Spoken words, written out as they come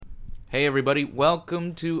Hey everybody,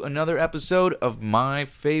 welcome to another episode of My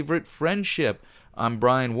Favorite Friendship. I'm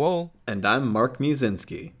Brian Wohl. And I'm Mark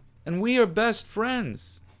Musinski. And we are best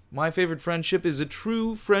friends. My Favorite Friendship is a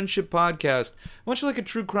true friendship podcast, much like a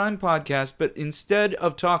true crime podcast, but instead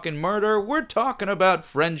of talking murder, we're talking about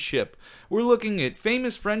friendship. We're looking at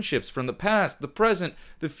famous friendships from the past, the present,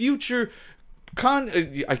 the future,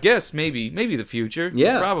 I guess maybe the future.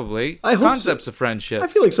 Yeah. Probably. I hope Concepts of friendship. I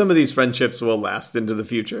feel like some of these friendships will last into the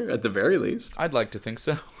future, at the very least. I'd like to think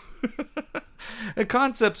so.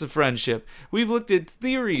 Concepts of friendship. We've looked at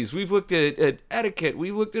theories. We've looked at etiquette.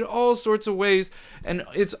 We've looked at all sorts of ways. And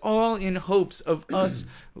it's all in hopes of us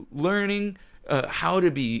learning how to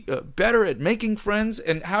be better at making friends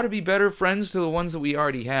and how to be better friends to the ones that we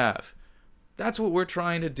already have. That's what we're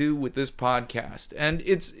trying to do with this podcast. And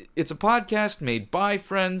it's a podcast made by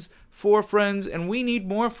friends, for friends, and we need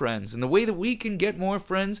more friends. And the way that we can get more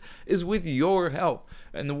friends is with your help.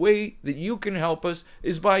 And the way that you can help us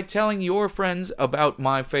is by telling your friends about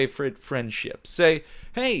My Favorite Friendship. Say,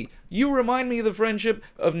 hey, you remind me of the friendship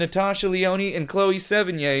of Natasha Lyonne and Chloe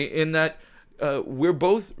Sevigny in that we're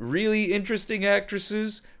both really interesting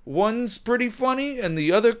actresses. One's pretty funny and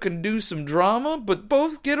the other can do some drama, but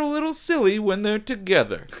both get a little silly when they're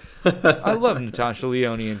together. I love Natasha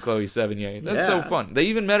Lyonne and Chloe Sevigny. That's so fun. They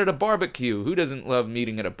even met at a barbecue. Who doesn't love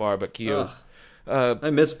meeting at a barbecue? I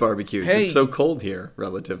miss barbecues. Hey, it's so cold here,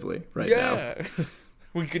 relatively, right now. Yeah.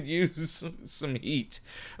 We could use some heat.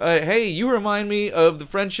 Hey, you remind me of the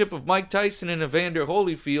friendship of Mike Tyson and Evander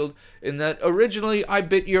Holyfield in that originally I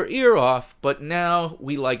bit your ear off, but now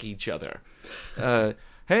we like each other.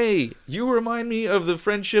 Hey, you remind me of the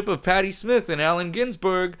friendship of Patti Smith and Allen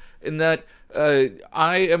Ginsberg in that I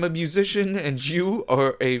am a musician and you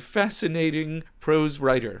are a fascinating prose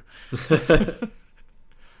writer.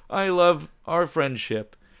 I love our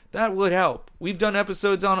friendship. That would help. We've done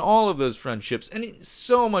episodes on all of those friendships and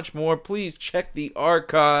so much more. Please check the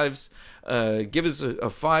archives. Give us a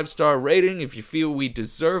 5-star rating if you feel we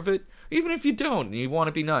deserve it. Even if you don't and you want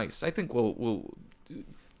to be nice. I think we'll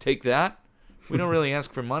take that. We don't really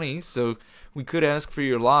ask for money, so we could ask for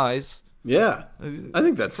your lies. Yeah, I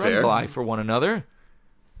think that's Friends fair. lie for one another.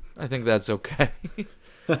 I think that's okay.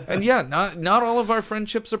 And yeah, not all of our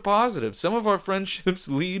friendships are positive. Some of our friendships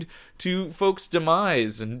lead to folks'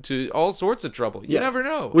 demise and to all sorts of trouble. You never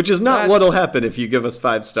know. Which is not what'll happen if you give us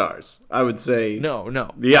 5 stars. I would say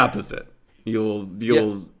no. The opposite. You'll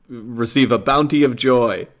receive a bounty of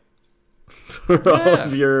joy for all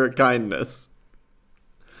of your kindness.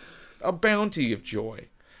 A bounty of joy.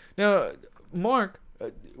 Now, Mark,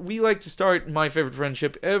 we like to start My Favorite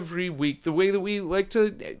Friendship every week. The way that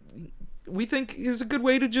we think is a good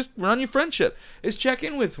way to just run your friendship is check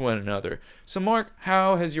in with one another. So, Mark,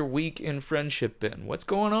 how has your week in friendship been? What's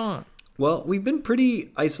going on? Well, we've been pretty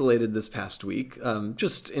isolated this past week,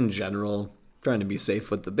 just in general, trying to be safe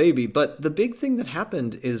with the baby. But the big thing that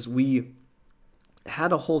happened is we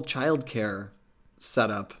had a whole childcare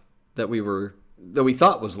setup that we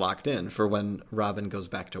thought was locked in for when Robin goes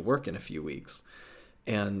back to work in a few weeks.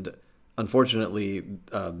 And unfortunately,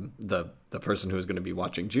 the person who was going to be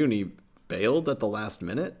watching Junie bailed at the last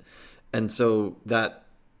minute. And so that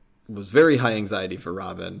was very high anxiety for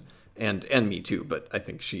Robin and me too. But I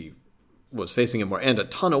think she was facing it more and a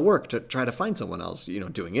ton of work to try to find someone else,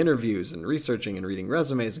 doing interviews and researching and reading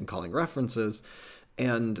resumes and calling references.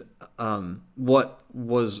 And what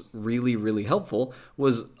was really, really helpful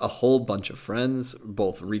was a whole bunch of friends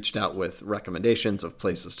both reached out with recommendations of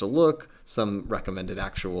places to look. Some recommended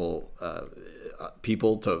actual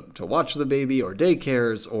people to watch the baby or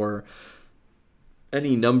daycares or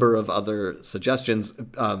any number of other suggestions.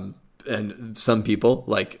 And some people,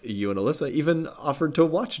 like you and Alyssa, even offered to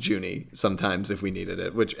watch Junie sometimes if we needed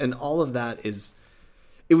it. And all of that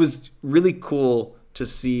it was really cool to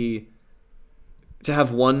see, to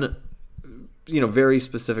have one, very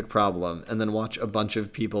specific problem and then watch a bunch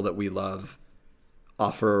of people that we love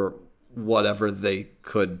offer whatever they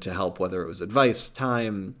could to help, whether it was advice,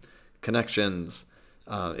 time, connections.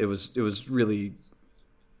 It was really,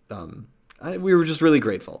 we were just really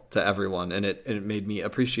grateful to everyone, and it made me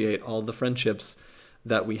appreciate all the friendships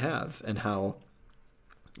that we have and how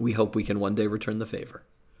we hope we can one day return the favor.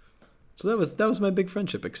 So that was my big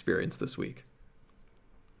friendship experience this week.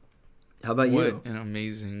 How about you? What an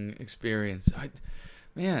amazing experience.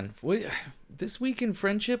 This week in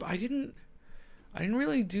friendship, I didn't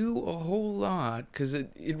really do a whole lot because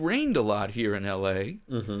it rained a lot here in LA.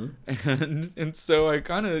 Mm-hmm. And so I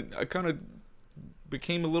kind of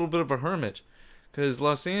became a little bit of a hermit because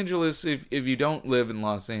Los Angeles, if you don't live in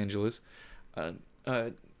Los Angeles,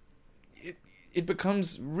 it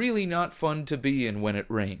becomes really not fun to be in when it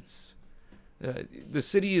rains. The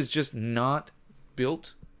city is just not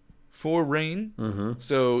built for rain,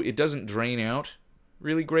 so it doesn't drain out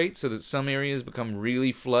really great, so that some areas become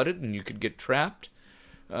really flooded and you could get trapped,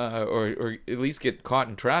 or at least get caught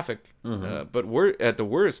in traffic, but at the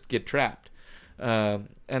worst get trapped. And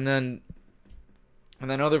then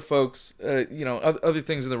other folks, other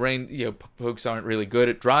things in the rain, folks aren't really good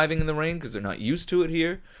at driving in the rain because they're not used to it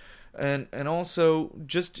here. And also,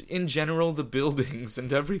 just in general, the buildings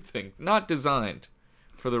and everything, not designed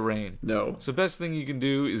for the rain. No. So best thing you can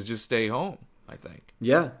do is just stay home, I think.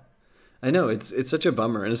 Yeah. I know, it's such a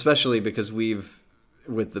bummer, and especially because with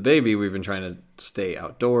the baby, we've been trying to stay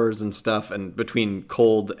outdoors and stuff, and between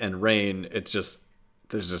cold and rain,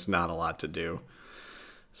 there's just not a lot to do.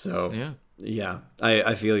 So, yeah,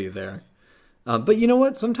 I feel you there. But you know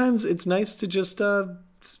what? Sometimes it's nice to just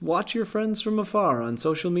watch your friends from afar on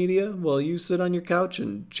social media while you sit on your couch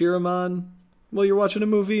and cheer them on while you're watching a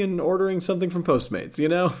movie and ordering something from Postmates, you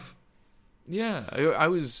know? Yeah, I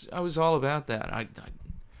was all about that.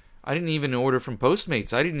 I didn't even order from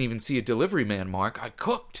Postmates. I didn't even see a delivery man, Mark. I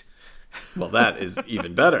cooked. Well, that is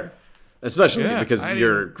even better, especially because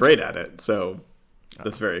you're great at it. So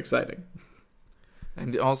that's very exciting.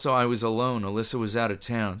 And also, I was alone. Alyssa was out of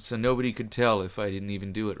town, so nobody could tell if I didn't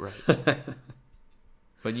even do it right.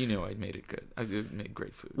 But I made it good. I made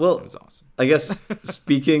great food. Well, it was awesome. I guess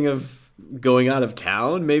speaking of going out of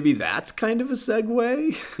town, maybe that's kind of a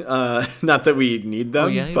segue. Not that we need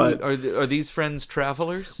them, but are these friends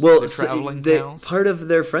travelers? Well, they're traveling pals? Part of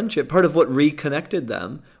their friendship, part of what reconnected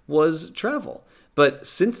them was travel. But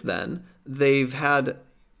since then, they've had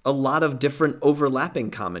a lot of different overlapping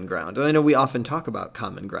common ground. And I know we often talk about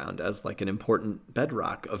common ground as like an important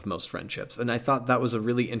bedrock of most friendships. And I thought that was a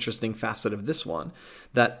really interesting facet of this one,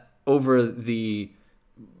 that over the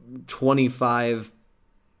 25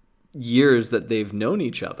 years that they've known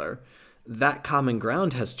each other, that common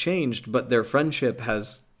ground has changed, but their friendship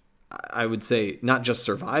has, I would say, not just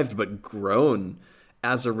survived, but grown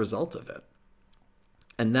as a result of it.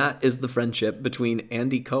 And that is the friendship between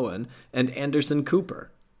Andy Cohen and Anderson Cooper.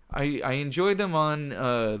 I enjoyed them on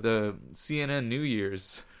the CNN New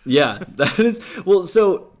Year's. Yeah, that is well.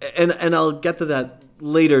 So, and I'll get to that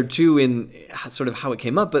later too in sort of how it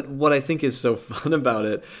came up. But what I think is so fun about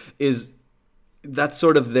it is that's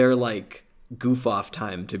sort of their like goof off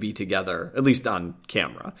time to be together, at least on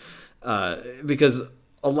camera, because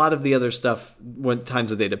a lot of the other stuff, when times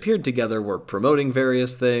that they'd appeared together, were promoting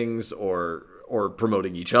various things or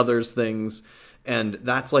promoting each other's things. And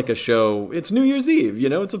that's like a show. It's New Year's Eve,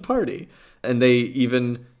 it's a party. And they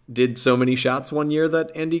even did so many shots one year that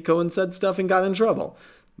Andy Cohen said stuff and got in trouble.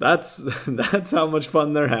 That's how much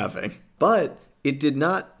fun they're having. But it did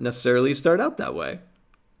not necessarily start out that way.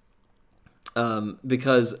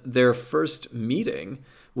 Because their first meeting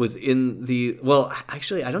was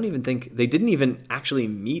actually, I don't even think, they didn't even actually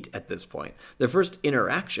meet at this point. Their first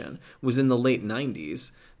interaction was in the late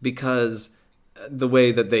 90s because the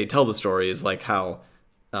way that they tell the story is like how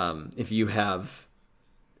if you have,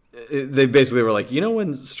 they basically were like,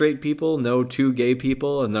 when straight people know two gay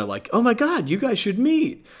people and they're like, oh my God, you guys should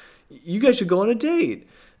meet. You guys should go on a date.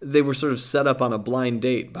 They were sort of set up on a blind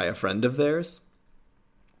date by a friend of theirs.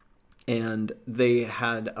 And they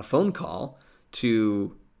had a phone call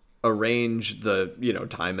to arrange the,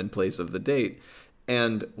 time and place of the date.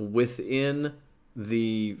 And within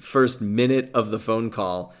the first minute of the phone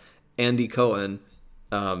call, Andy Cohen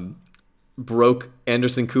broke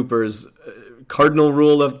Anderson Cooper's cardinal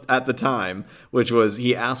rule at the time, which was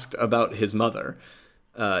he asked about his mother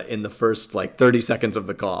in the first 30 seconds of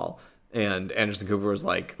the call. And Anderson Cooper was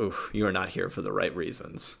like, "Oof, you are not here for the right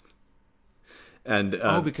reasons." And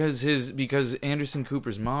because Anderson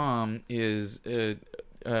Cooper's mom is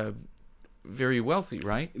very wealthy,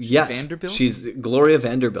 right? Yes, Vanderbilt? She's Gloria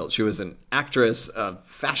Vanderbilt. She was an actress, a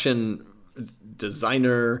fashion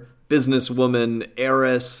designer, businesswoman,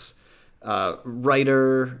 heiress,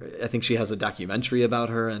 writer. I think she has a documentary about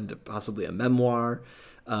her and possibly a memoir.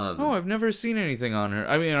 I've never seen anything on her.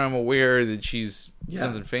 I mean, I'm aware that she's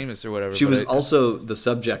something famous or whatever. She was also the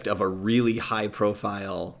subject of a really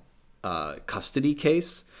high-profile custody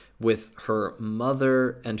case with her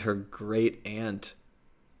mother and her great aunt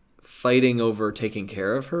fighting over taking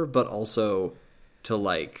care of her, but also to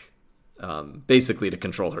basically to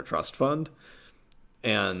control her trust fund.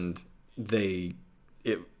 And they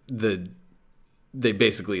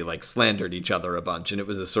basically slandered each other a bunch, and it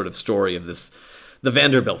was a sort of story of the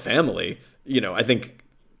Vanderbilt family. I think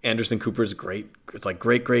Anderson Cooper's great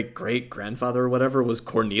grandfather or whatever was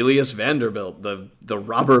Cornelius Vanderbilt, the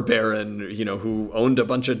robber baron, who owned a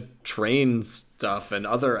bunch of train stuff and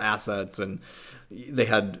other assets, and they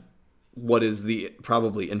had what is the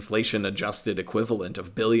probably inflation adjusted equivalent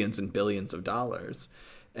of billions and billions of dollars.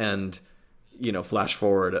 And, flash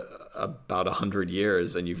forward about 100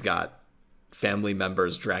 years and you've got family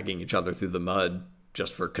members dragging each other through the mud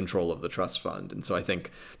just for control of the trust fund. And so I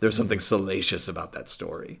think there's something salacious about that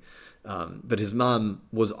story. But his mom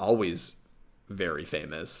was always very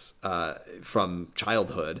famous from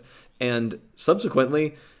childhood. And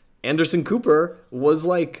subsequently, Anderson Cooper was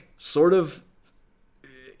like sort of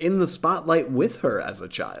in the spotlight with her as a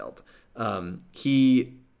child.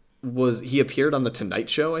 He appeared on The Tonight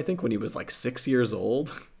Show, I think, when he was like 6 years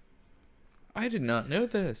old. I did not know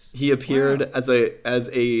this. He appeared as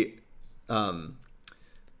a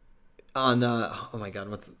on oh my god,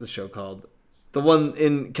 what's the show called? The one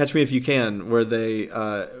in Catch Me If You Can, where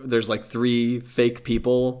there's like 3 fake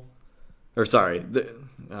people, or sorry,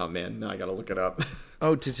 oh man, now I gotta look it up.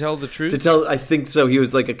 Oh, To Tell the Truth? I think so. He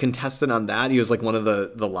was like a contestant on that. He was like one of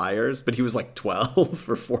the liars, but he was like 12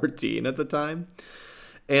 or 14 at the time,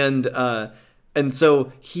 and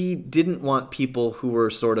so he didn't want people who were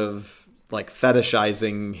sort of like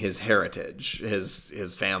fetishizing his heritage,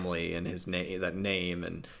 his family, and his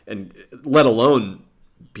name, and let alone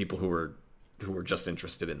people who were just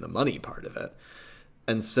interested in the money part of it.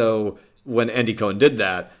 And so when Andy Cohen did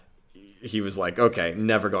that, he was like, okay,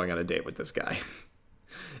 never going on a date with this guy.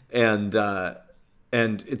 And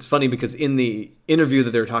it's funny because in the interview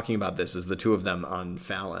that they were talking about this is the two of them on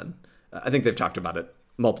Fallon. I think they've talked about it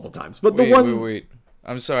multiple times. But wait.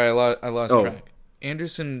 I'm sorry, I lost track.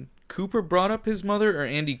 Anderson Cooper brought up his mother, or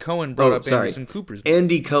Andy Cohen brought up Anderson Cooper's mother?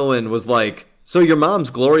 Andy Cohen was like, so your mom's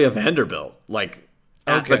Gloria Vanderbilt, like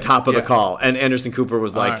at the top of the call. And Anderson Cooper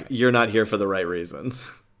was like, you're not here for the right reasons.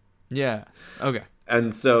 Yeah. Okay.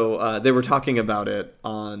 And so they were talking about it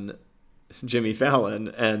on Jimmy Fallon,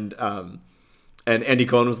 and Andy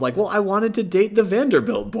Cohen was like, well, I wanted to date the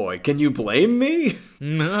Vanderbilt boy. Can you blame me?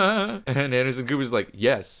 And Anderson Cooper's like,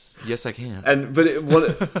 yes, I can.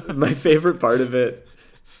 My favorite part of it,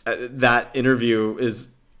 that interview,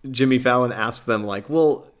 is Jimmy Fallon asked them, like,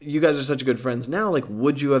 well, you guys are such good friends now. Like,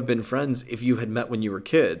 would you have been friends if you had met when you were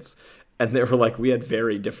kids? And they were like, we had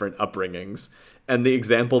very different upbringings. And the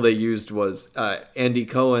example they used was Andy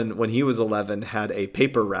Cohen, when he was 11, had a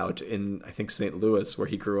paper route in, I think, St. Louis, where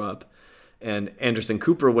he grew up. And Anderson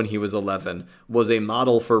Cooper, when he was 11, was a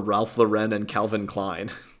model for Ralph Lauren and Calvin Klein.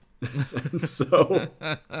 So,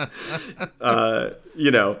 but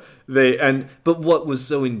what was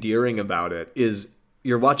so endearing about it is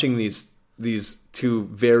you're watching these two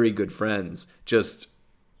very good friends just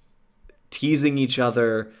teasing each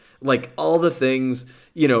other, like all the things,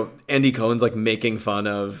 Andy Cohen's like making fun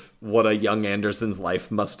of what a young Anderson's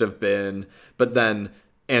life must have been, but then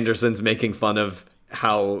Anderson's making fun of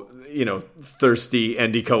how, thirsty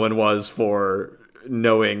Andy Cohen was for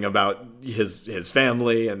knowing about his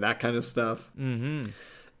family and that kind of stuff. Mm-hmm.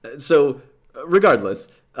 So regardless,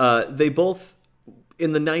 they both,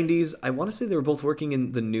 in the 90s, I want to say they were both working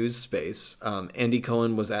in the news space. Andy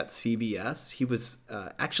Cohen was at CBS. He was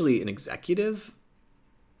actually an executive,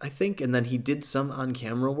 I think, and then he did some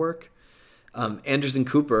on-camera work. Anderson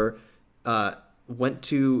Cooper went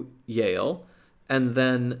to Yale and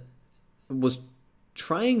then was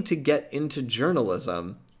trying to get into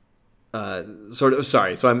journalism.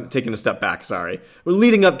 So I'm taking a step back, sorry. We're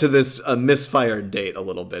leading up to this misfired date a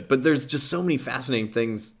little bit, but there's just so many fascinating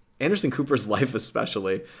things. Anderson Cooper's life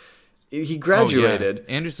especially. He graduated. Oh,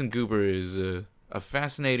 yeah. Anderson Cooper is a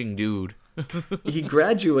fascinating dude. He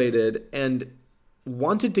graduated and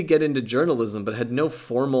wanted to get into journalism, but had no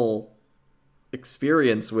formal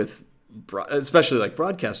experience with, especially like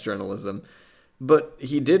broadcast journalism. But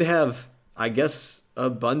he did have, I guess, a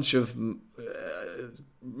bunch of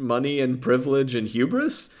money and privilege and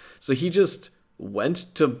hubris. So he just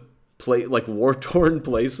went to like war-torn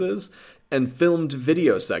places and filmed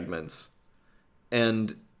video segments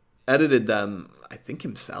and edited them, I think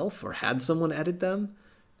himself, or had someone edit them,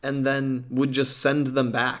 and then would just send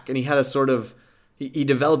them back. And he had a sort of, he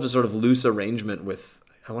developed a sort of loose arrangement with,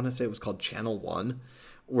 I want to say it was called Channel One,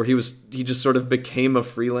 where he just sort of became a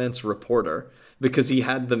freelance reporter because he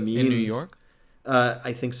had the means. In New York?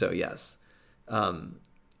 I think so, yes.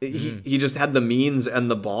 He just had the means and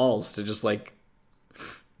the balls to just like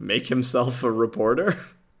make himself a reporter.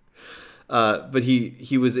 But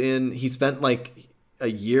he spent like a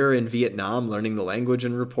year in Vietnam learning the language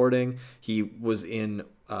and reporting. He was in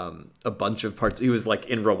a bunch of parts. He was like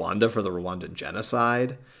in Rwanda for the Rwandan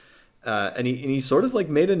genocide. And he sort of like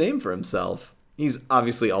made a name for himself. He's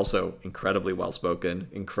obviously also incredibly well-spoken,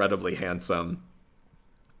 incredibly handsome,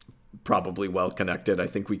 probably well-connected, I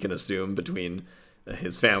think we can assume, between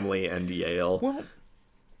his family and Yale.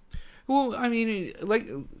 Well, I mean,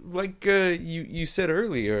 you said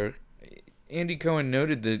earlier, Andy Cohen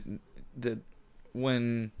noted that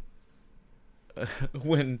when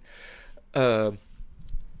when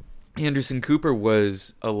Anderson Cooper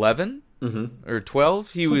was 11 or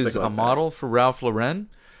 12, he Something was like a model for Ralph Lauren.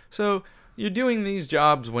 So you're doing these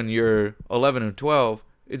jobs when you're 11 or 12.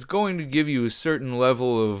 It's going to give you a certain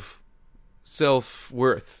level of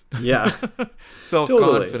self-worth, Yeah.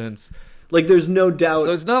 self-confidence. Totally. Like, there's no doubt.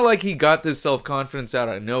 So it's not like he got this self-confidence out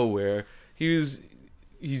of nowhere. He's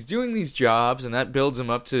doing these jobs, and that builds him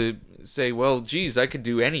up to say, well, geez, I could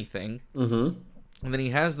do anything. Mm-hmm. And then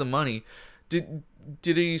he has the money. Did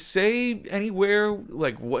he say anywhere,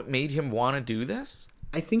 like, what made him want to do this?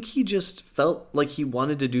 I think he just felt like he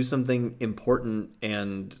wanted to do something important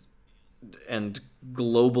and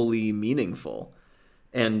globally meaningful.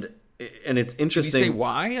 And it's interesting. Did he say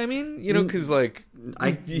why? I mean, because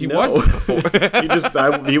he no. wasn't before.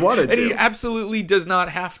 he wanted and to. he absolutely does not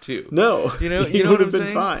have to. No, he would what I'm have been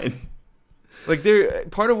saying? fine. Like,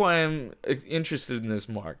 part of why I'm interested in this,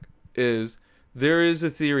 Mark, is there is a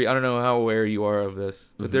theory. I don't know how aware you are of this,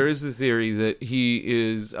 but there is the theory that he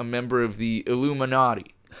is a member of the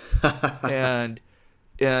Illuminati, and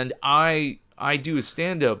I do a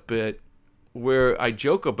stand-up bit where I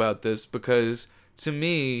joke about this because, to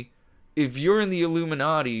me, if you're in the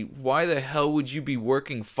Illuminati, why the hell would you be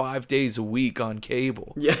working 5 days a week on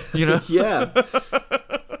cable? Yeah, Yeah.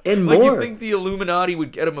 And like, more. you think the Illuminati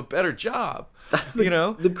would get him a better job. That's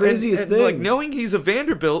the craziest and, thing. Like, knowing he's a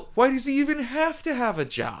Vanderbilt, why does he even have to have a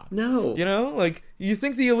job? No. Like, you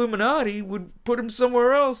think the Illuminati would put him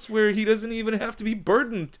somewhere else where he doesn't even have to be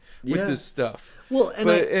burdened with this stuff. Well,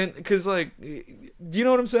 because, like, do you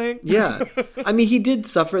know what I'm saying? Yeah. I mean, he did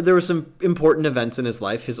suffer. There were some important events in his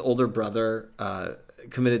life. His older brother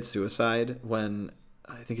committed suicide when,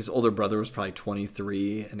 I think his older brother was probably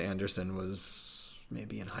 23 and Anderson was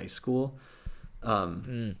maybe in high school.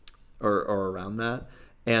 Or around that,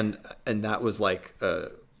 and that was like a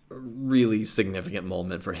really significant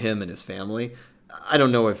moment for him and his family. I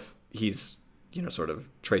don't know if he's sort of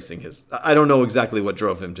tracing his. I don't know exactly what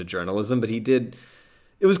drove him to journalism, but he did.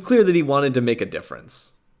 It was clear that he wanted to make a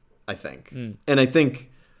difference, I think, and I think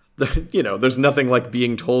there's nothing like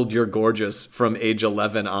being told you're gorgeous from age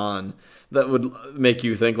 11 on that would make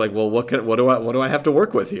you think like, well, what do I have to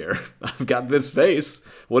work with here? I've got this face.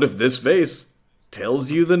 What if this face tells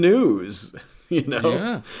you the news?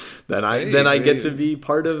 Yeah. Then I get to be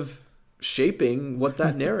part of shaping what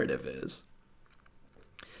that narrative is.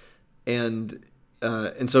 And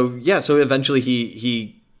so eventually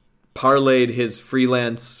he parlayed his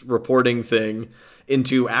freelance reporting thing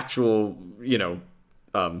into actual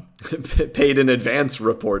paid in advance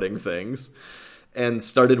reporting things, and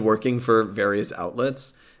started working for various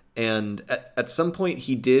outlets. And at some point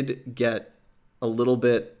he did get a little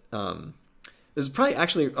bit it was probably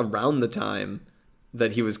actually around the time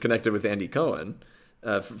that he was connected with Andy Cohen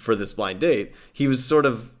for this blind date. He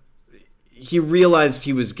realized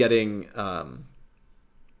he was getting not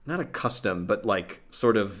accustomed, but like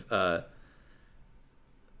sort of oh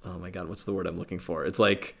my God, what's the word I'm looking for? It's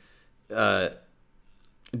like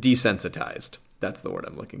desensitized. That's the word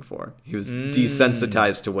I'm looking for. He was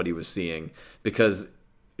desensitized to what he was seeing because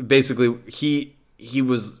basically he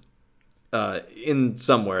was in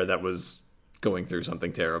somewhere that was going through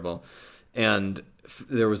something terrible, and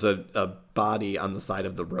there was a body on the side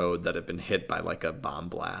of the road that had been hit by like a bomb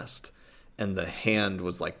blast, and the hand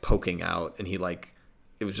was like poking out, and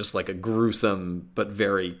it was just like a gruesome but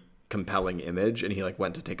very compelling image, and he like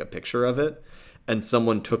went to take a picture of it, and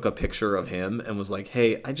someone took a picture of him and was like,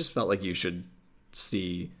 hey, I just felt like you should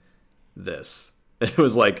see this. And it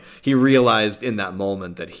was like he realized in that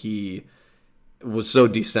moment that he was so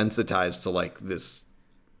desensitized to like this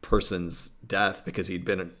person's death because he'd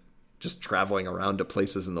been just traveling around to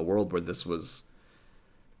places in the world where this was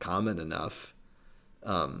common enough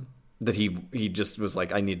that he just was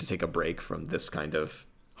like, I need to take a break from this kind of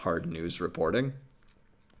hard news reporting.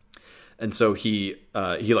 And so he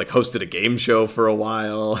like hosted a game show for a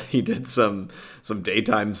while. He did some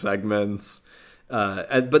daytime segments,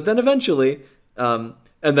 but then eventually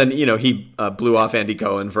and then, he blew off Andy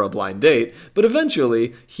Cohen for a blind date. But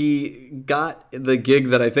eventually, he got the gig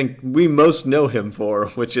that I think we most know him for,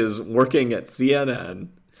 which is working at CNN.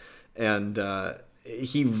 And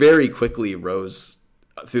he very quickly rose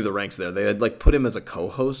through the ranks there. They had like put him as a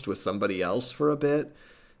co-host with somebody else for a bit.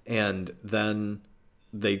 And then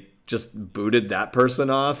they just booted that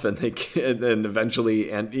person off. And then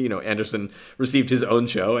eventually, Anderson received his own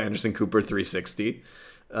show, Anderson Cooper 360.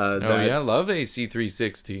 I love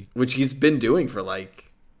AC360, which he's been doing for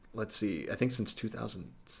like let's see, I think since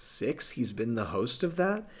 2006 he's been the host of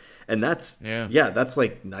that, and that's that's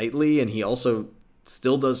like nightly, and he also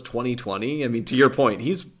still does 2020. I mean, to your point,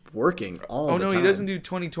 he's working all the time. Oh no, he doesn't do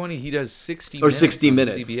 2020. He does 60 or minutes 60 on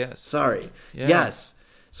minutes. CBS. Sorry, yes.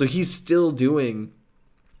 So he's still doing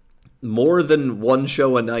more than one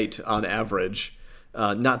show a night on average.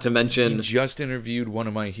 Not to mention, he just interviewed one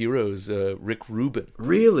of my heroes, Rick Rubin.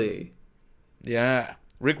 Really? Yeah,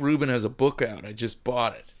 Rick Rubin has a book out. I just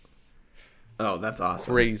bought it. Oh, that's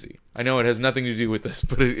awesome! Crazy. I know it has nothing to do with this,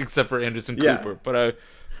 but except for Anderson Cooper.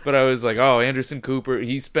 But I was like, oh, Anderson Cooper.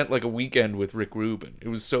 He spent like a weekend with Rick Rubin. It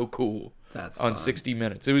was so cool. That's on fun. 60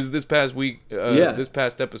 Minutes. It was this past week. This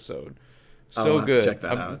past episode. So I'll good. Have to check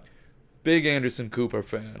that out. Big Anderson Cooper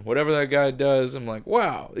fan. Whatever that guy does, I'm like,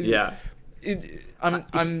 wow. Yeah.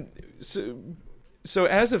 So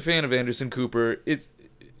as a fan of Anderson Cooper,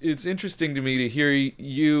 it's interesting to me to hear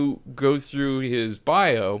you go through his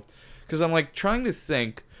bio, because I'm like trying to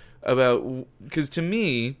think about, because to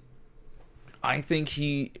me, I think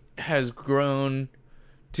he has grown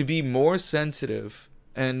to be more sensitive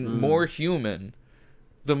and more human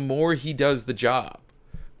the more he does the job.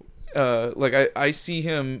 Like I see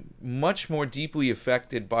him much more deeply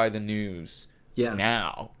affected by the news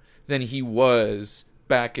now than he was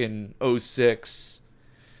back in 2006.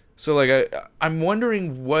 So like I'm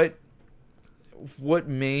wondering what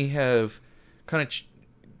may have kind of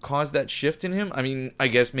caused that shift in him. I mean, I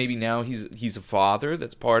guess maybe now he's a father.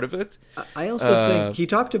 That's part of it. I also think he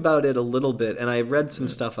talked about it a little bit, and I read some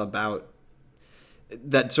stuff about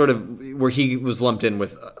that sort of where he was lumped in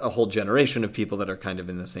with a whole generation of people that are kind of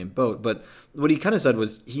in the same boat. But what he kind of said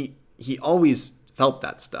was he always felt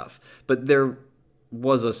that stuff, but there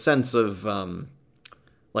was a sense of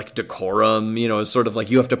like decorum, sort of like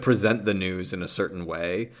you have to present the news in a certain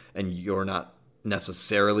way, and you're not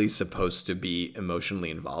necessarily supposed to be emotionally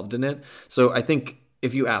involved in it. So I think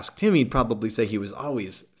if you asked him, he'd probably say he was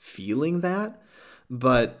always feeling that,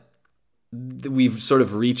 but we've sort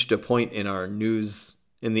of reached a point in our news,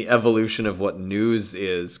 in the evolution of what news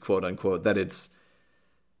is, quote unquote, that it's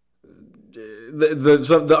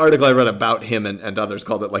the article I read about him and others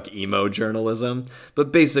called it like emo journalism,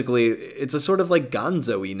 but basically it's a sort of like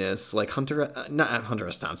gonzo-iness, like not Hunter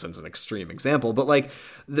S. Thompson's an extreme example, but like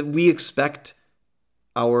that we expect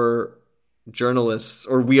our journalists,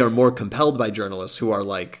 or we are more compelled by journalists who are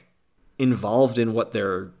like involved in what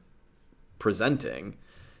they're presenting.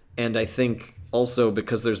 And I think also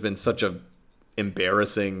because there's been such a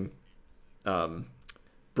embarrassing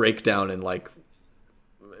breakdown in like,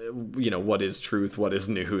 what is truth, what is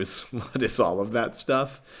news, what is all of that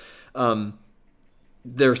stuff.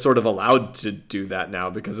 They're sort of allowed to do that now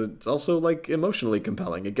because it's also like emotionally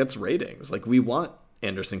compelling. It gets ratings. Like we want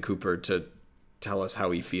Anderson Cooper to tell us how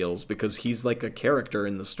he feels because he's like a character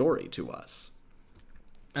in the story to us.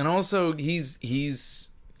 And also he's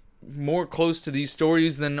more close to these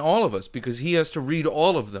stories than all of us because he has to read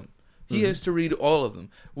all of them. He has to read all of them.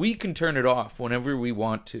 We can turn it off whenever we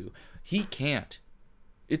want to. He can't.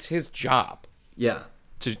 It's his job. Yeah.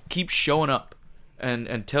 To keep showing up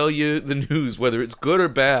and tell you the news, whether it's good or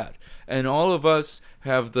bad. And all of us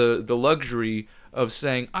have the luxury of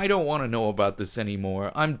saying, I don't want to know about this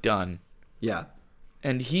anymore. I'm done. Yeah.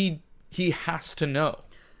 And he has to know.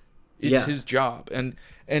 It's his job.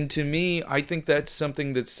 And to me, I think that's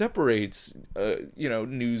something that separates,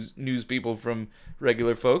 news people from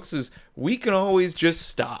regular folks is we can always just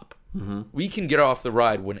stop. Mm-hmm. We can get off the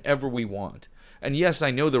ride whenever we want. And yes, I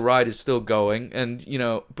know the ride is still going, and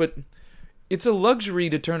but it's a luxury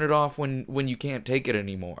to turn it off when you can't take it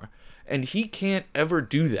anymore. And he can't ever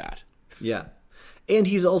do that. Yeah. And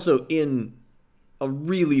he's also in a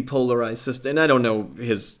really polarized system. And I don't know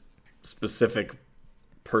his specific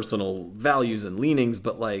personal values and leanings,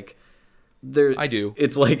 but like I do.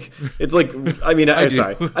 It's like I mean, I'm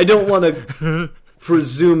sorry. I don't want to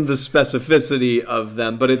presume the specificity of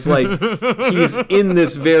them, but it's like he's in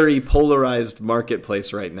this very polarized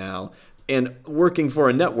marketplace right now and working for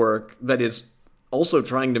a network that is also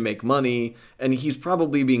trying to make money, and he's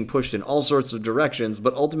probably being pushed in all sorts of directions,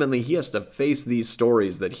 but ultimately he has to face these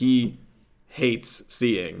stories that he hates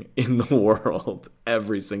seeing in the world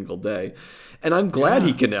every single day. And I'm glad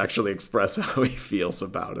he can actually express how he feels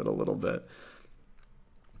about it a little bit.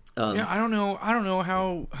 I don't know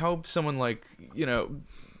how someone like,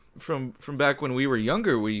 from back when we were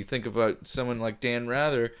younger, when you think about someone like Dan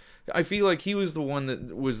Rather, I feel like he was the one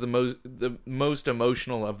that was the most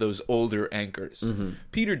emotional of those older anchors. Mm-hmm.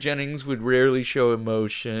 Peter Jennings would rarely show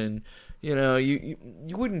emotion. You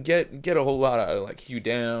wouldn't get a whole lot out of like Hugh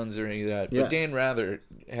Downs or any of that. But Dan Rather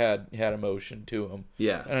had emotion to him.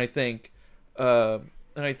 Yeah. And I think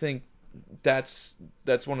I think that's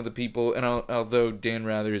one of the people. And although Dan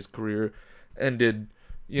Rather's career ended,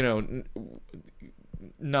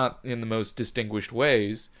 not in the most distinguished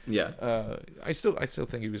ways. Yeah. I still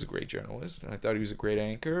think he was a great journalist, and I thought he was a great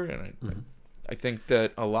anchor, and I think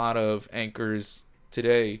that a lot of anchors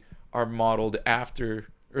today are modeled after,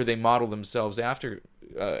 or they model themselves after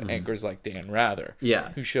anchors like Dan Rather.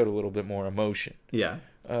 Yeah. Who showed a little bit more emotion. Yeah.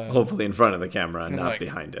 Hopefully in front of the camera and not like,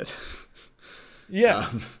 behind it. Yeah.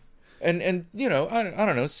 And I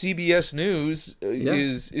don't know. CBS News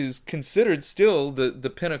is considered still the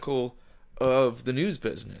pinnacle of the news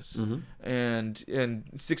business, and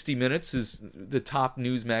 60 Minutes is the top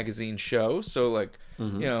news magazine show. So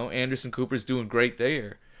Anderson Cooper's doing great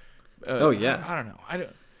there. I don't know.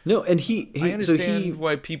 No, and I understand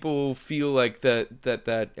why people feel like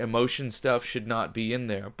that emotion stuff should not be in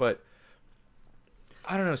there, but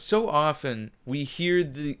I don't know. So often we hear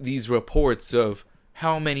these reports of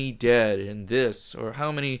how many dead in this or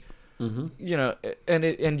how many,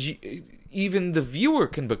 even the viewer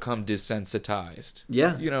can become desensitized.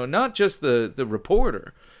 Yeah. Not just the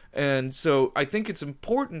reporter. And so I think it's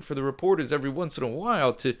important for the reporters every once in a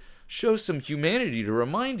while to show some humanity, to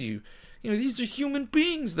remind you, these are human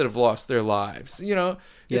beings that have lost their lives.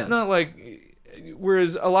 It's not like,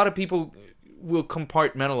 whereas a lot of people will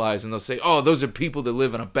compartmentalize and they'll say, oh, those are people that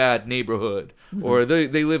live in a bad neighborhood, or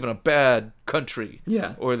they live in a bad country.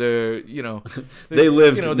 Yeah. Or they're, they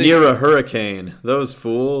lived near a hurricane. Those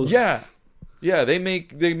fools. Yeah. Yeah,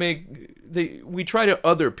 we try to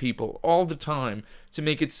other people all the time to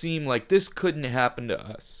make it seem like this couldn't happen to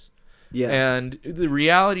us. Yeah. And the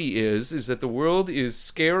reality is that the world is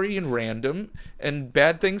scary and random, and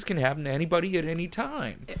bad things can happen to anybody at any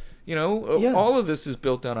time. All of this is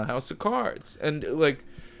built on a house of cards, and to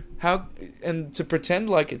pretend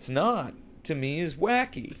like it's not, to me, is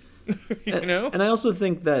wacky. And I also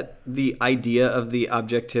think that the idea of the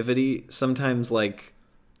objectivity sometimes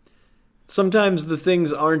the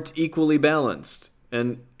things aren't equally balanced,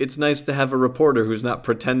 and it's nice to have a reporter who's not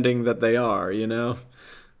pretending that they are,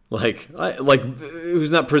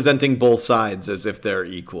 who's not presenting both sides as if they're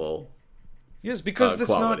equal. Yes, because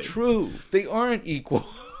that's quality. not true. They aren't equal.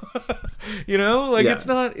 Yeah.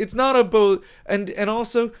 It's not a both. And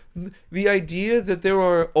also the idea that there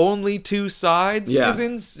are only two sides is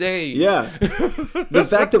insane. Yeah. The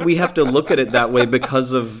fact that we have to look at it that way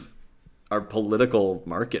because of our political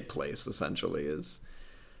marketplace essentially is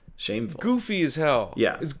shameful. Goofy as hell.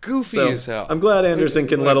 Yeah. It's goofy as hell. I'm glad Anderson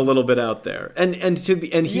can let a little bit out there. And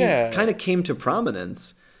he Yeah. kind of came to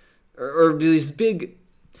prominence or his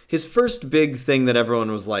first big thing that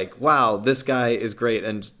everyone was like, wow, this guy is great,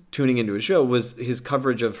 and tuning into his show was his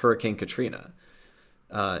coverage of Hurricane Katrina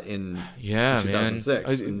in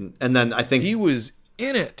 2006. And then I think he was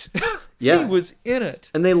in it. Yeah. He was in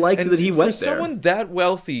it. And they liked that he went there. For someone that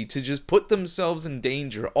wealthy to just put themselves in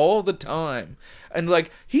danger all the time. And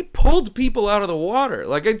he pulled people out of the water.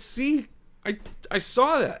 I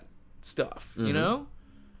saw that stuff, Oh,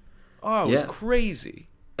 it was crazy.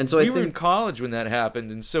 And so we were in college when that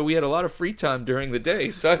happened, and so we had a lot of free time during the day.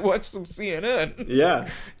 So I watched some CNN. Yeah,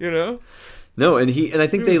 No, and I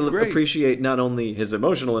think they appreciate not only his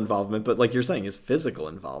emotional involvement, but like you're saying, his physical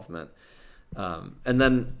involvement. And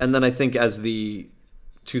then I think as the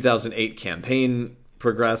 2008 campaign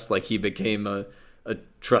progressed, he became a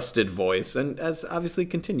trusted voice, and has obviously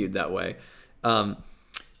continued that way.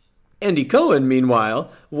 Andy Cohen, meanwhile,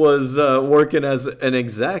 was working as an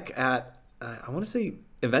exec at I want to say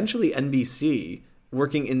eventually NBC,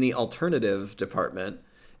 working in the alternative department,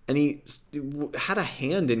 and he had a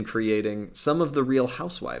hand in creating some of the Real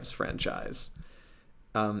Housewives franchise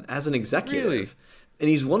as an executive. Really? And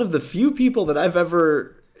he's one of the few people that I've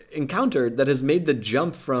ever encountered that has made the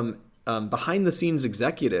jump from behind the scenes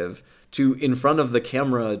executive to in front of the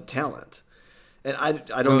camera talent. And I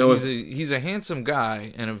don't know if he's a handsome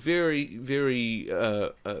guy and a very, very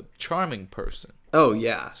charming person. Oh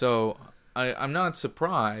yeah. So I'm not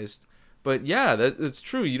surprised, but yeah, that's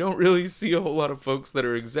true. You don't really see a whole lot of folks that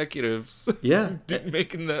are executives. Yeah,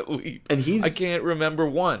 making that leap. And I can't remember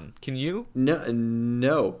one. Can you?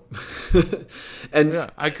 No. And yeah,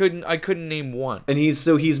 I couldn't name one. And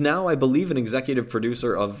he's now, I believe, an executive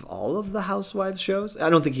producer of all of the Housewives shows. I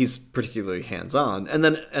don't think he's particularly hands-on. And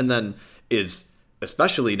then is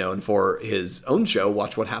especially known for his own show,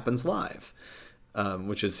 Watch What Happens Live.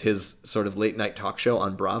 Which is his sort of late night talk show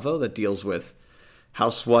on Bravo that deals with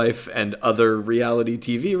housewife and other reality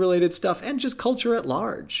TV related stuff and just culture at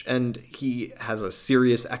large. And he has a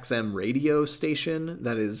Sirius XM radio station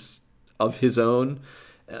that is of his own,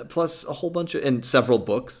 plus a whole bunch and several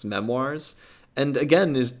books, memoirs, and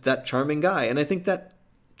again is that charming guy. And I think that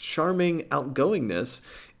charming outgoingness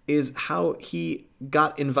is how he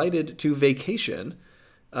got invited to vacation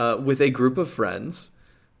with a group of friends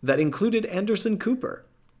that included Anderson Cooper.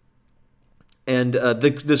 And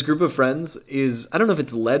this group of friends is, I don't know if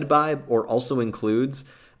it's led by or also includes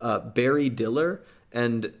Barry Diller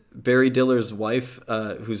and Barry Diller's wife,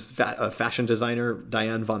 who's a fashion designer,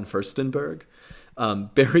 Diane von Furstenberg.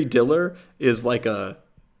 Barry Diller is like a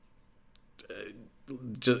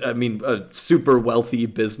super wealthy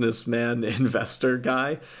businessman, investor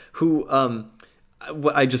guy who,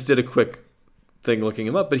 I just did a quick thing looking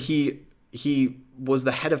him up, but he was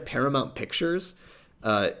the head of Paramount Pictures,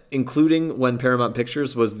 including when Paramount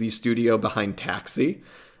Pictures was the studio behind Taxi,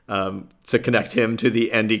 to connect him to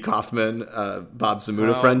the Andy Kaufman, Bob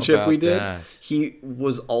Zmuda friendship we did. That? He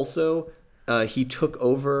was also, he took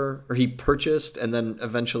over, or he purchased and then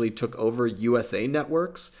eventually took over USA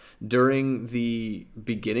Networks during the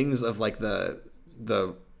beginnings of like the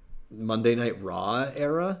Monday Night Raw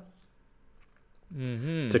era,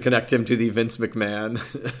 to connect him to the Vince McMahon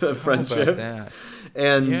friendship. How about that?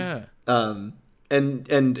 And Yeah.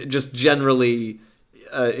 And just generally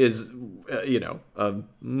is a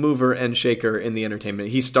mover and shaker in the entertainment.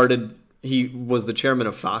 He was the chairman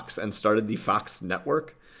of Fox and started the Fox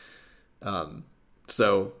network.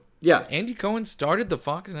 So yeah. Andy Cohen started the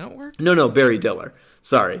Fox network? No, Barry Diller.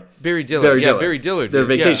 Sorry. Barry Diller. Barry Diller did. Their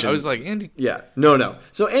vacation. Yeah, I was like, Andy. Yeah. No.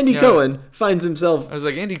 So Andy Cohen finds himself. I was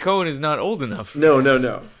like, Andy Cohen is not old enough.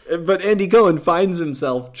 No. But Andy Cohen finds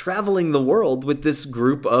himself traveling the world with this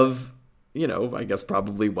group of, I guess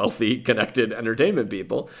probably wealthy, connected entertainment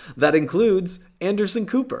people. That includes Anderson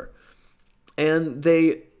Cooper. And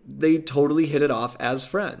they totally hit it off as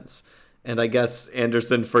friends. And I guess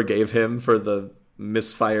Anderson forgave him for the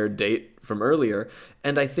misfired date from earlier.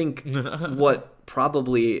 And I think what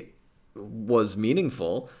probably was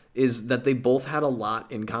meaningful is that they both had a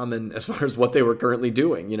lot in common as far as what they were currently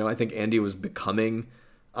doing. I think Andy was becoming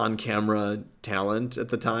on-camera talent at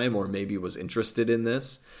the time, or maybe was interested in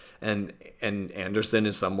this. And Anderson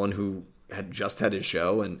is someone who had just had his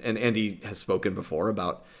show, and Andy has spoken before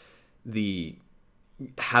about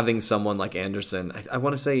having someone like Anderson. I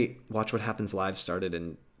want to say Watch What Happens Live started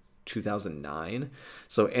in 2009.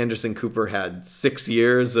 So Anderson Cooper had 6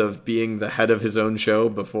 years of being the head of his own show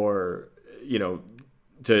before,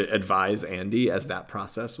 to advise Andy as that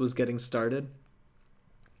process was getting started.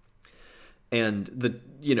 And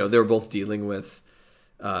they were both dealing with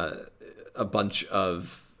a bunch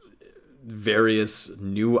of various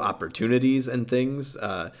new opportunities and things,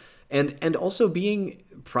 and also being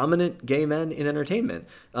prominent gay men in entertainment.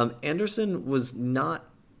 Anderson was not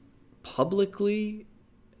publicly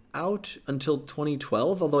out until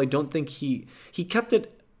 2012, although I don't think he kept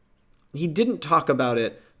it. He didn't talk about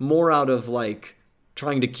it more out of like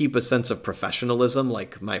trying to keep a sense of professionalism,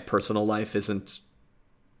 like my personal life isn't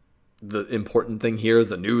the important thing here,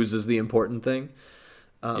 the news is the important thing.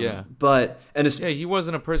 He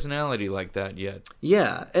wasn't a personality like that yet.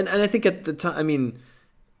 Yeah, and I think at the time,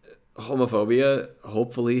 homophobia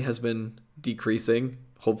hopefully has been decreasing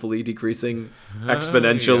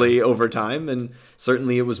exponentially over time, and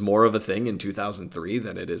certainly it was more of a thing in 2003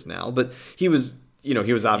 than it is now. But he was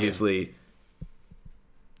obviously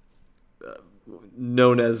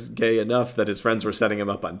known as gay enough that his friends were setting him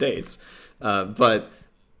up on dates. But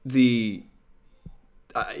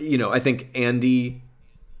I think Andy,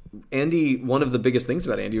 one of the biggest things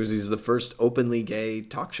about Andy was he's the first openly gay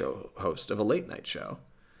talk show host of a late night show.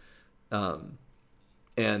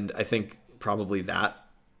 And I think probably that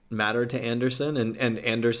mattered to Anderson. And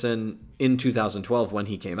Anderson in 2012, when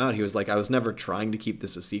he came out, he was like, I was never trying to keep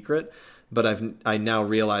this a secret, but I now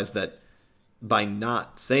realize that by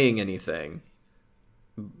not saying anything,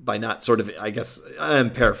 by not sort of, I guess I'm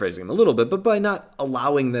paraphrasing him a little bit, but by not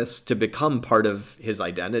allowing this to become part of his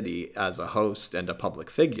identity as a host and a public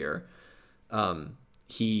figure,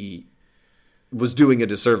 he was doing a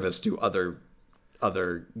disservice to other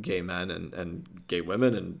gay men and gay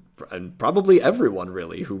women and probably everyone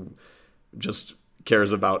really who just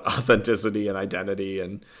cares about authenticity and identity.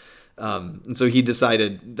 And so he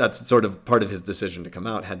decided that's sort of part of his decision to come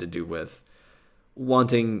out had to do with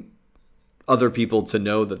wanting other people to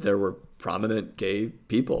know that there were prominent gay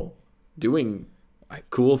people doing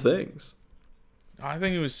cool things. I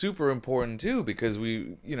think it was super important too, because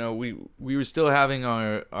we were still having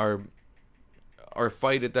our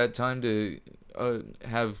fight at that time to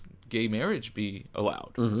have gay marriage be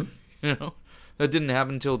allowed. Mm-hmm. That didn't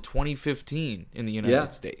happen until 2015 in the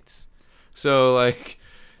United States. So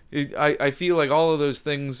I feel like all of those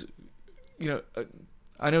things,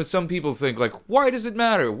 I know some people think like, why does it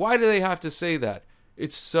matter? Why do they have to say that?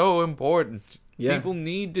 It's so important. Yeah. People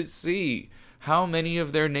need to see how many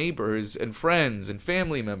of their neighbors and friends and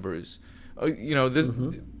family members,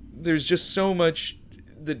 there's just so much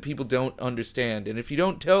that people don't understand. And if you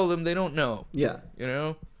don't tell them, they don't know. Yeah.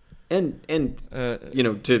 And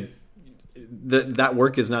that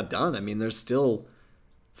work is not done. I mean, there's still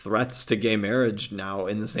threats to gay marriage now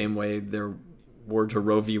in the same way there were to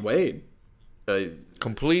Roe v. Wade.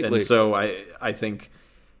 Completely. And so I think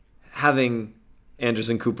having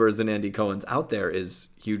Anderson Coopers and Andy Cohens out there is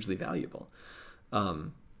hugely valuable.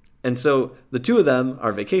 And so the two of them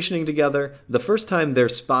are vacationing together. The first time they're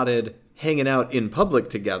spotted hanging out in public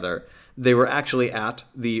together, they were actually at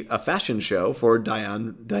a fashion show for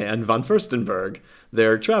Diane von Furstenberg,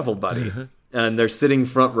 their travel buddy. And they're sitting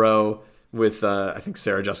front row with, I think,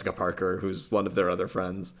 Sarah Jessica Parker, who's one of their other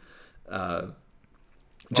friends.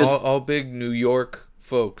 All big New York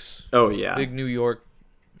folks. Oh, yeah. Big New York.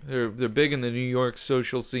 They're big in the New York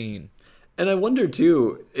social scene. And I wonder,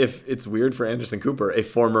 too, if it's weird for Anderson Cooper, a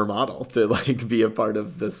former model, to be a part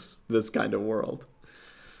of this kind of world.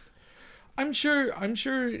 I'm sure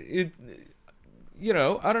it,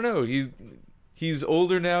 I don't know. He's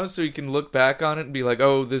older now, so he can look back on it and be like,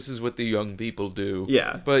 oh, this is what the young people do.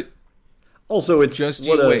 Yeah. But also, it's just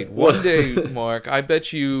you wait. One day, Mark, I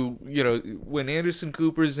bet you, when Anderson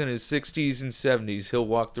Cooper's in his 60s and 70s, he'll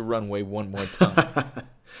walk the runway one more time.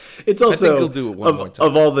 It's also, I think he'll do it one more time.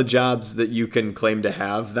 Of all the jobs that you can claim to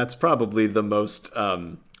have, that's probably the most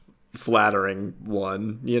flattering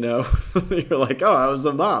one, You're like, oh, I was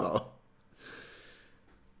a model.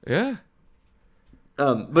 Yeah.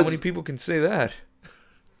 But how many people can say that?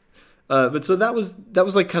 But so that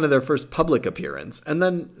was like kind of their first public appearance. And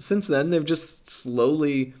then since then, they've just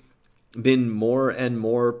slowly been more and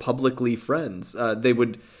more publicly friends. They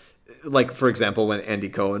would, like, for example, when Andy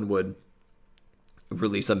Cohen would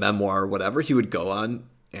release a memoir or whatever, he would go on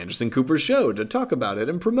Anderson Cooper's show to talk about it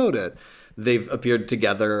and promote it. They've appeared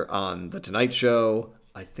together on The Tonight Show,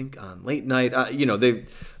 I think on Late Night.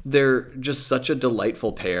 They're just such a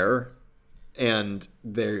delightful pair, and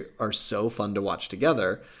they are so fun to watch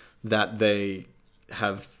together that they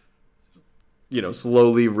have,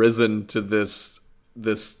 slowly risen to this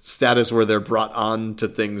status where they're brought on to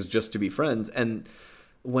things just to be friends. And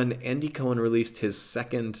when Andy Cohen released his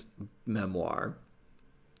second memoir,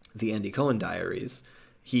 The Andy Cohen Diaries,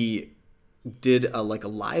 he did a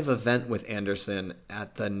live event with Anderson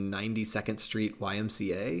at the 92nd Street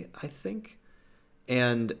YMCA, I think.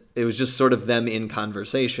 And it was just sort of them in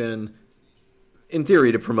conversation, in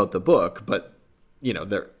theory to promote the book, but,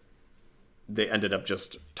 they ended up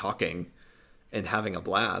just talking and having a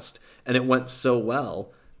blast. And it went so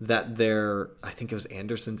well that I think it was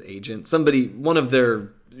Anderson's agent, one of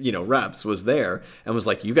their, reps was there and was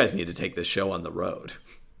like, you guys need to take this show on the road.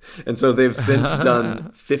 And so they've since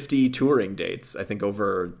done 50 touring dates, I think,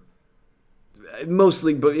 over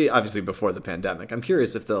mostly, but obviously before the pandemic. I'm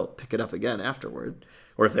curious if they'll pick it up again afterward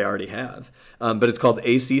or if they already have. But it's called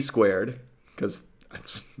AC Squared because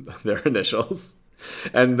that's their initials.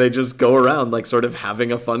 And they just go around sort of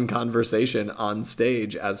having a fun conversation on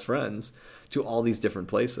stage as friends to all these different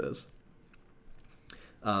places.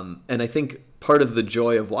 And I think part of the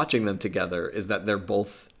joy of watching them together is that they're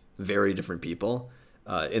both very different people.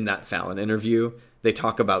 In that Fallon interview, they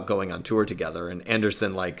talk about going on tour together, and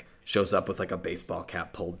Anderson shows up with a baseball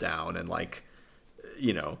cap pulled down and a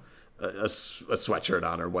sweatshirt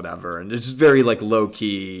on or whatever, and it's just very low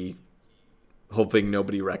key, hoping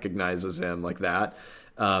nobody recognizes him like that.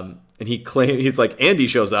 And he's like, Andy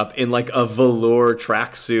shows up in a velour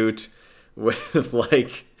tracksuit with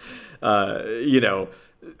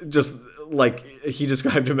just he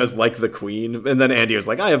described him as the Queen. And then Andy was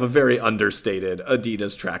like, I have a very understated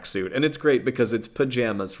Adidas tracksuit. And it's great because it's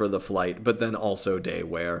pajamas for the flight, but then also day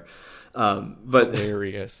wear. But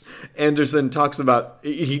hilarious. Anderson talks about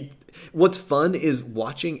what's fun is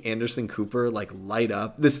watching Anderson Cooper light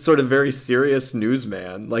up, this sort of very serious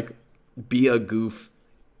newsman, be a goof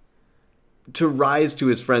to rise to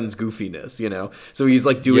his friend's goofiness, So he's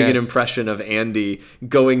doing an impression of Andy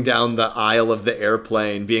going down the aisle of the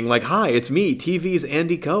airplane, being like, hi, it's me, TV's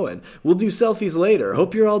Andy Cohen. We'll do selfies later.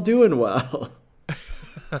 Hope you're all doing well.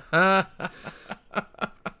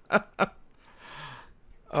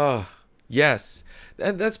 Oh, yes.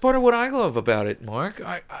 That's part of what I love about it, Mark.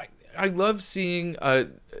 I love seeing a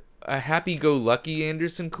happy-go-lucky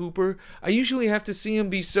Anderson Cooper. I usually have to see him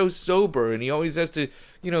be so sober, and he always has to,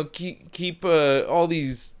 keep all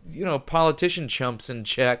these, politician chumps in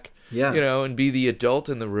check, and be the adult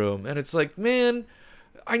in the room. And it's like, man,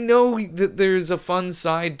 I know that there's a fun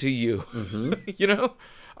side to you,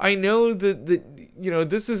 I know that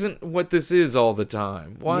this isn't what this is all the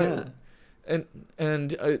time. Why? Yeah.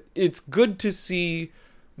 and it's good to see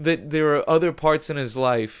that there are other parts in his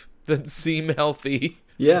life that seem healthy.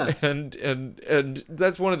 Yeah. And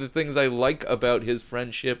that's one of the things I like about his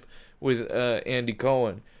friendship with Andy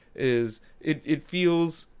Cohen is it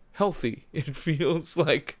feels healthy. It feels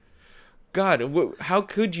like, God, how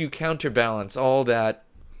could you counterbalance all that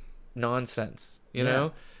nonsense, you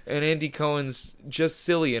know? And Andy Cohen's just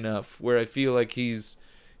silly enough where I feel like he's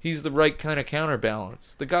the right kind of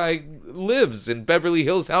counterbalance. The guy lives in Beverly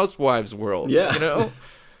Hills Housewives world, Yeah. you know?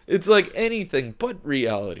 It's like anything but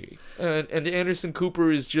reality. And Anderson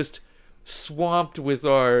Cooper is just swamped with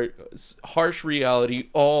our harsh reality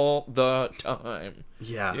all the time.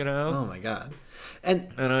 Yeah. You know? Oh my God.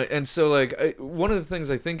 And So like one of the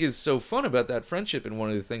things I think is so fun about that friendship, and one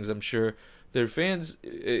of the things I'm sure their fans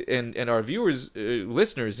and our viewers,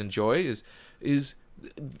 listeners enjoy is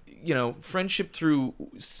you know, friendship through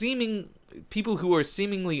people who are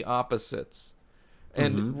seemingly opposites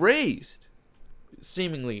and raised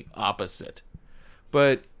seemingly opposite,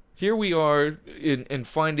 but here we are in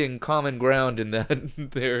finding common ground in that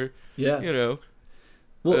they're you know,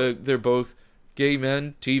 they're both gay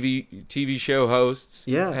men, TV show hosts,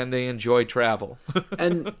 and they enjoy travel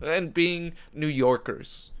and and being New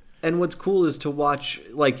Yorkers. And what's cool is to watch,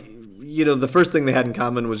 like, you know, the first thing they had in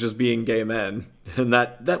common was just being gay men, and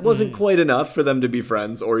that wasn't quite enough for them to be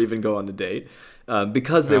friends or even go on a date,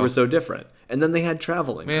 because they were so different. And then they had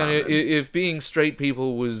travel in common. Man, if being straight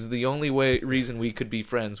people was the only reason we could be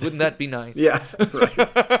friends, wouldn't that be nice? Yeah,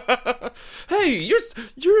 right. Hey,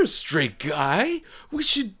 you're a straight guy. We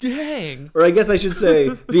should hang. Or I guess I should say,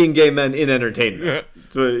 being gay men in entertainment.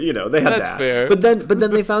 So, you know, they had That's that. fair. But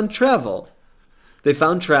then they found travel. They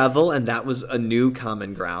found travel, and that was a new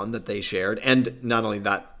common ground that they shared. And not only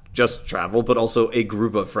that, just travel, but also a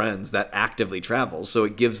group of friends that actively travel. So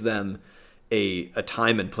it gives them a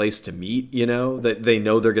time and place to meet, you know, that they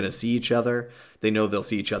know they're going to see each other. They know they'll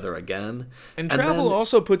see each other again. And travel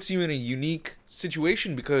also puts you in a unique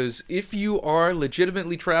situation, because if you are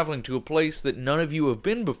legitimately traveling to a place that none of you have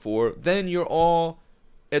been before, then you're all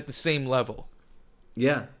at the same level.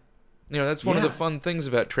 Yeah. You know, that's one of the fun things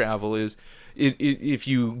about travel is if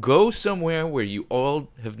you go somewhere where you all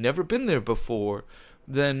have never been there before,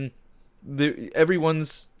 then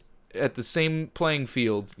everyone's at the same playing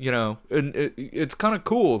field, you know, and it's kind of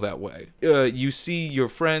cool that way. You see your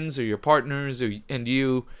friends or your partners and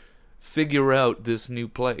you figure out this new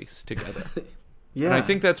place together. Yeah. And I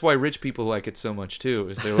think that's why rich people like it so much too,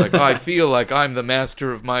 is they're like, I feel like I'm the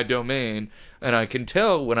master of my domain, and I can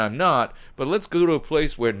tell when I'm not, but let's go to a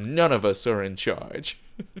place where none of us are in charge.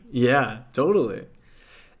 Yeah, totally.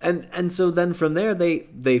 And so then from there,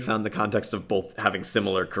 they found the context of both having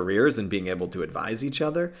similar careers and being able to advise each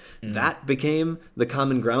other. That became the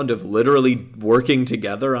common ground of literally working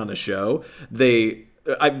together on a show.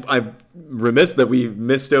 I'm remiss that we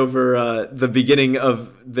missed over the beginning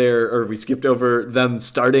of we skipped over them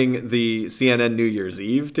starting the CNN New Year's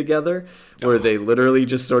Eve together, where they literally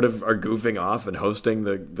just sort of are goofing off and hosting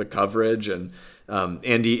the coverage. And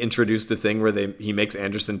Andy introduced a thing where he makes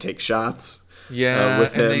Anderson take shots. Yeah,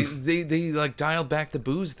 with him. And they like dialed back the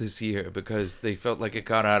booze this year because they felt like it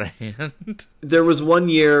got out of hand. There was one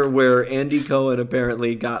year where Andy Cohen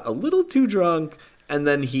apparently got a little too drunk, and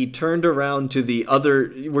then he turned around to the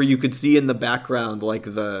other, where you could see in the background like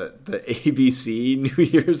the ABC New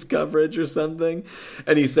Year's coverage or something,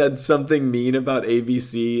 and he said something mean about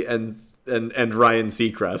ABC and Ryan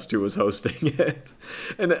Seacrest, who was hosting it.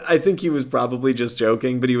 And I think he was probably just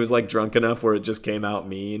joking, but he was like drunk enough where it just came out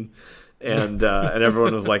mean. And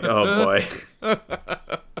everyone was like, "Oh boy."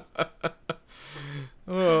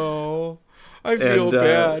 Oh, I feel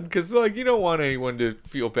bad because like you don't want anyone to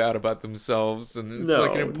feel bad about themselves, and it's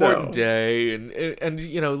like an important day, and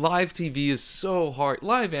you know, live TV is so hard.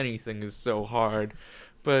 Live anything is so hard,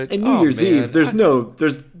 but and New Year's Eve,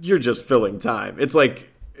 you're just filling time. It's like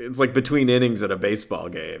between innings at a baseball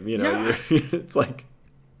game. You know, it's like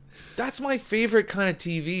that's my favorite kind of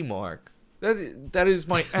TV, Mark. That is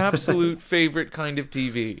my absolute favorite kind of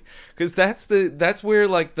TV, because that's where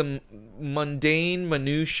like the mundane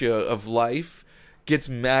minutia of life gets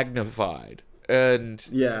magnified, and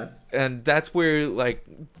that's where like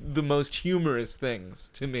the most humorous things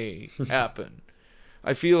to me happen.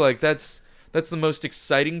 I feel like that's the most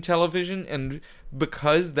exciting television, and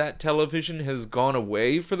because that television has gone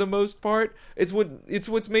away for the most part, it's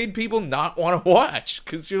what's made people not want to watch,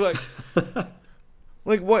 because you're like.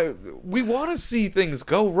 Like, what? We want to see things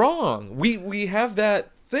go wrong. We have that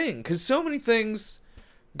thing, because so many things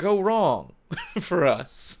go wrong for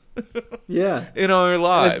us. Yeah. In our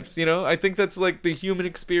lives, you know? I think that's like the human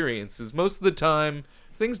experience, is most of the time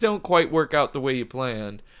things don't quite work out the way you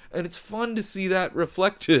planned. And it's fun to see that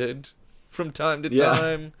reflected from time to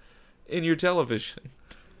time in your television.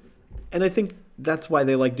 And I think that's why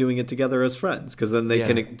they like doing it together as friends, because then they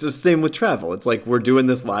can, just same with travel. It's like we're doing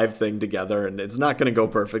this live thing together, and it's not going to go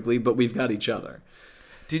perfectly, but we've got each other.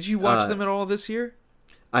 Did you watch them at all this year?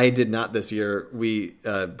 I did not this year. We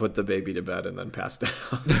put the baby to bed and then passed out.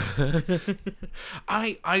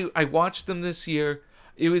 I watched them this year.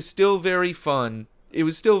 It was still very fun.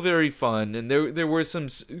 And there were some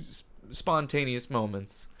spontaneous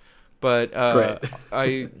moments, but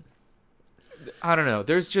I don't know.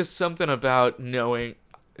 There's just something about knowing.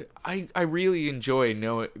 I really enjoy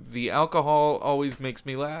knowing. The alcohol always makes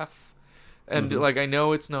me laugh, and like I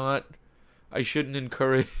know it's not. I shouldn't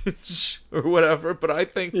encourage or whatever, but I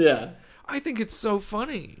think it's so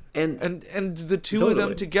funny, and the two of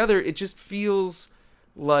them together, it just feels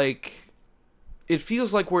like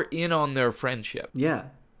we're in on their friendship. Yeah,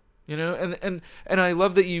 you know, and I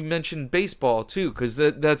love that you mentioned baseball too, because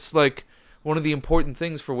that's like one of the important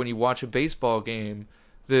things for when you watch a baseball game.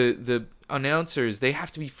 The announcers, they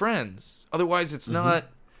have to be friends, otherwise it's not.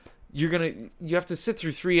 You have to sit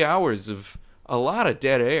through 3 hours of a lot of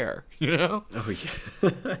dead air, you know? Oh,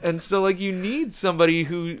 yeah. And so, like, you need somebody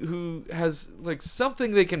who has, like,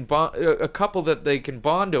 something they can bond, a couple that they can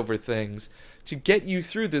bond over things to get you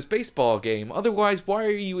through this baseball game. Otherwise, why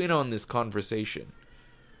are you in on this conversation?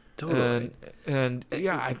 Totally. And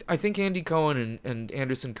yeah, I think Andy Cohen and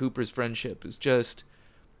Anderson Cooper's friendship is just...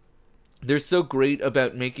 They're so great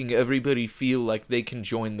about making everybody feel like they can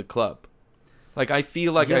join the club. Like, I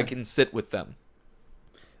feel like I can sit with them.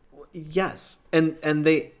 Yes, and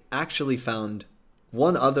they actually found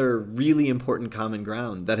one other really important common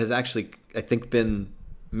ground that has actually, I think, been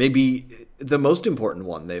maybe the most important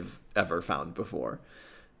one they've ever found before,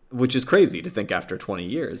 which is crazy to think after 20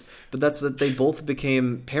 years. But that's that they both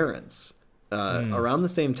became parents around the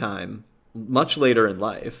same time, much later in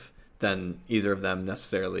life than either of them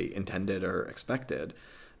necessarily intended or expected.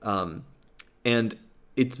 And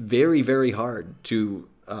it's very, very hard to...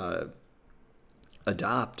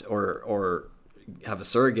 adopt or have a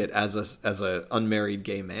surrogate as a unmarried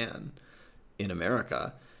gay man in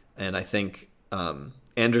America, and I think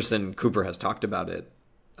Anderson Cooper has talked about it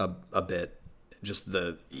a bit. Just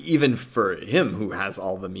even for him who has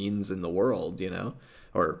all the means in the world, you know,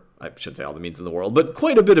 or I shouldn't say all the means in the world, but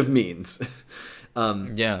quite a bit of means.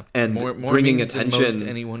 And more bringing means attention than most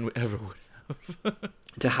anyone ever would have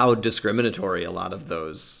to how discriminatory a lot of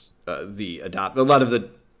those a lot of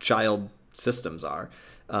the child systems are,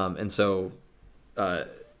 and so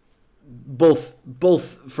both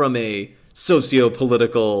from a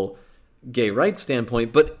socio-political gay rights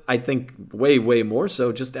standpoint, but I think way more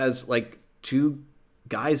so just as like two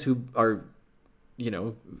guys who are, you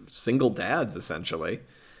know, single dads essentially.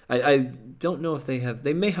 I don't know if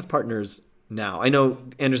they may have partners now. I know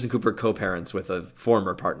Anderson Cooper co-parents with a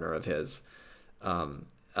former partner of his,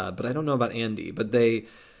 but I don't know about Andy. But they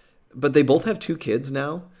both have 2 kids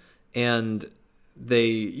now. And they,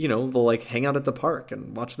 you know, they'll like hang out at the park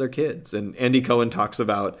and watch their kids. And Andy Cohen talks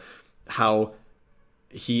about how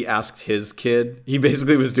he asked his kid, he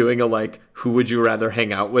basically was doing a like, who would you rather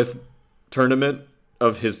hang out with tournament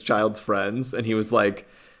of his child's friends. And he was like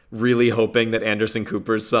really hoping that Anderson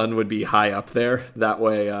Cooper's son would be high up there. That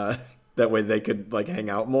way they could like hang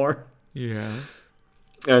out more. Yeah.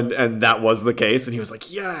 And that was the case. And he was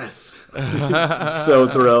like, yes, so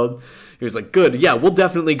thrilled. He was like, good, yeah, we'll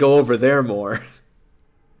definitely go over there more.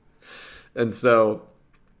 And so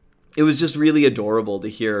it was just really adorable to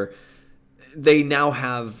hear they now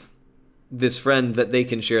have this friend that they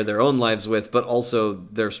can share their own lives with, but also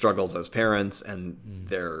their struggles as parents and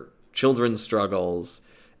their children's struggles.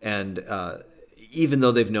 And even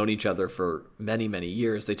though they've known each other for many, many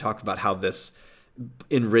years, they talk about how this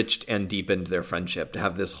enriched and deepened their friendship to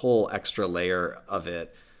have this whole extra layer of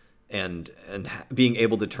it. And being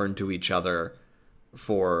able to turn to each other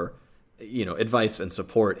for, you know, advice and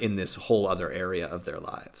support in this whole other area of their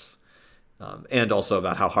lives. And also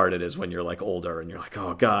about how hard it is when you're like older and you're like,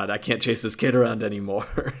 oh God, I can't chase this kid around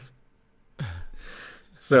anymore.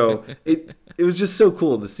 So it was just so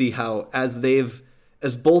cool to see how as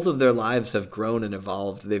both of their lives have grown and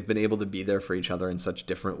evolved, they've been able to be there for each other in such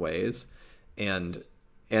different ways and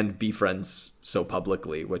be friends so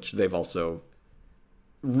publicly, which they've also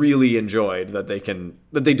really enjoyed that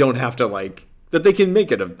they don't have to like, that they can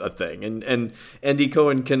make it a thing. And Andy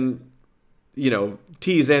Cohen can, you know,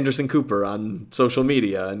 tease Anderson Cooper on social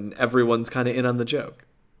media and everyone's kind of in on the joke.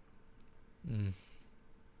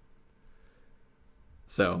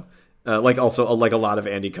 So, like also like a lot of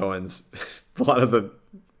Andy Cohen's, a lot of the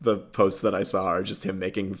the posts that I saw are just him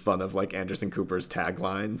making fun of like Anderson Cooper's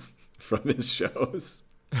taglines from his shows.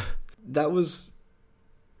 That was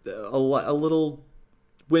a little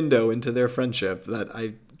window into their friendship that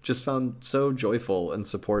I just found so joyful and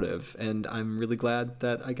supportive, and I'm really glad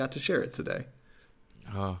that I got to share it today.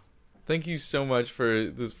 Oh, thank you so much for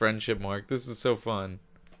this friendship, Mark. This is so fun.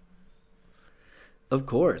 Of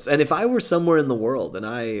course. And if I were somewhere in the world and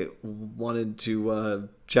I wanted to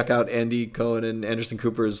check out Andy Cohen and Anderson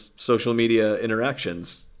Cooper's social media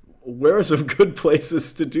interactions, where are some good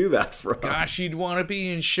places to do that from? Gosh, you'd want to be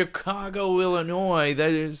in Chicago, Illinois.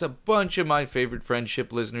 There's a bunch of my favorite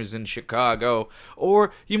friendship listeners in Chicago.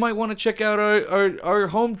 Or you might want to check out our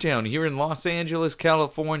hometown here in Los Angeles,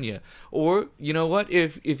 California. Or, you know what,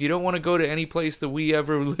 if you don't want to go to any place that we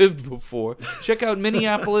ever lived before, check out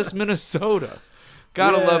Minneapolis, Minnesota.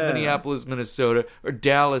 Gotta love Minneapolis, Minnesota. Or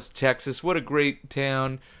Dallas, Texas. What a great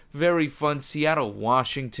town. Very fun. Seattle,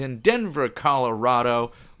 Washington. Denver,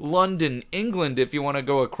 Colorado. London, England, if you want to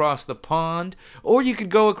go across the pond. Or you could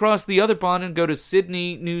go across the other pond and go to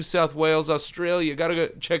Sydney, New South Wales, Australia. Gotta go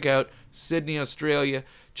check out Sydney, Australia.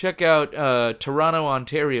 Check out Toronto,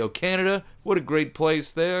 Ontario, Canada. What a great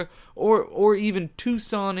place there. Or even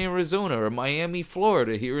Tucson, Arizona, or Miami,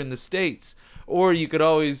 Florida, here in the States. Or you could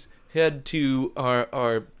always head to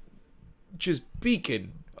our just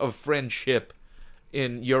beacon of friendship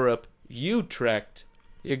in Europe, Utrecht.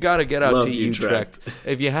 You got to get out to Utrecht.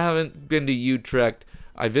 If you haven't been to Utrecht,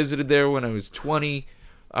 I visited there when I was 20.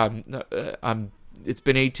 It's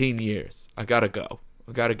been 18 years. I got to go.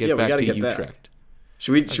 I got to get back to Utrecht. Back.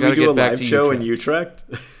 Should we do a live show in Utrecht?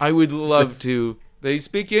 I would love to. They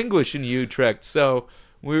speak English in Utrecht, so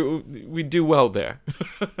we do well there.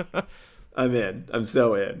 I'm in. I'm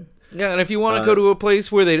so in. Yeah, and if you want to go to a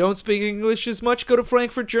place where they don't speak English as much, go to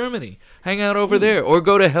Frankfurt, Germany. Hang out over there. Or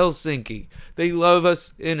go to Helsinki. They love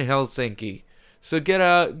us in Helsinki. So get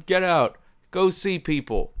out. Go see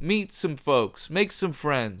people. Meet some folks. Make some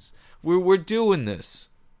friends. We're doing this.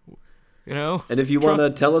 You know? And if you want to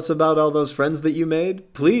tell us about all those friends that you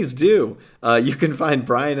made, please do. You can find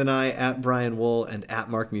Brian and I at Brian Wool and at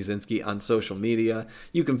Mark Musinski on social media.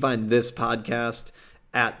 You can find this podcast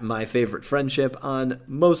at My Favorite Friendship on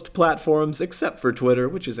most platforms except for Twitter,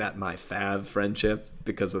 which is at My Fav Friendship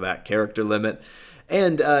because of that character limit.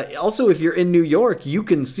 And also, if you're in New York, you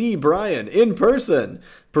can see Brian in person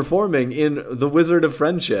performing in The Wizard of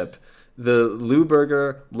Friendship, the Lou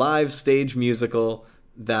Berger live stage musical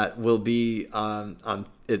that will be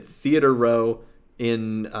at Theater Row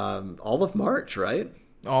in all of March, right?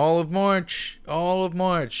 All of March.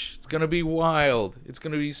 It's going to be wild. It's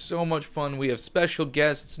going to be so much fun. We have special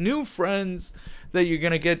guests, new friends that you're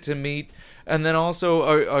going to get to meet. And then also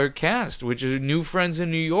our cast, which are new friends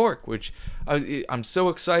in New York, which I'm so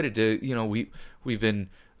excited to, we've been,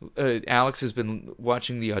 Alex has been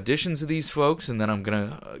watching the auditions of these folks, and then I'm going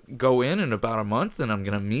to go in about a month, and I'm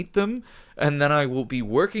going to meet them. And then I will be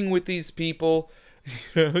working with these people,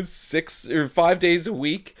 6 or 5 days a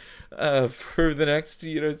week. For the next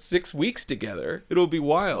 6 weeks together. It'll be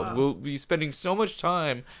wild. Wow. We'll be spending so much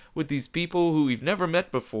time with these people who we've never met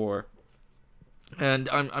before, and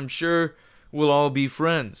I'm sure we'll all be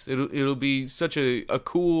friends. It'll be such a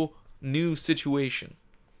cool new situation.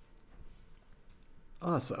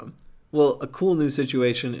 Awesome. Well, a cool new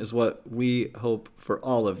situation is what we hope for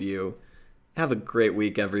all of you. Have a great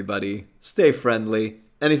week, everybody. Stay friendly.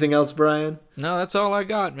 Anything else, Brian? No, that's all I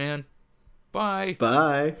got, man. Bye.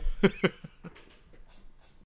 Bye.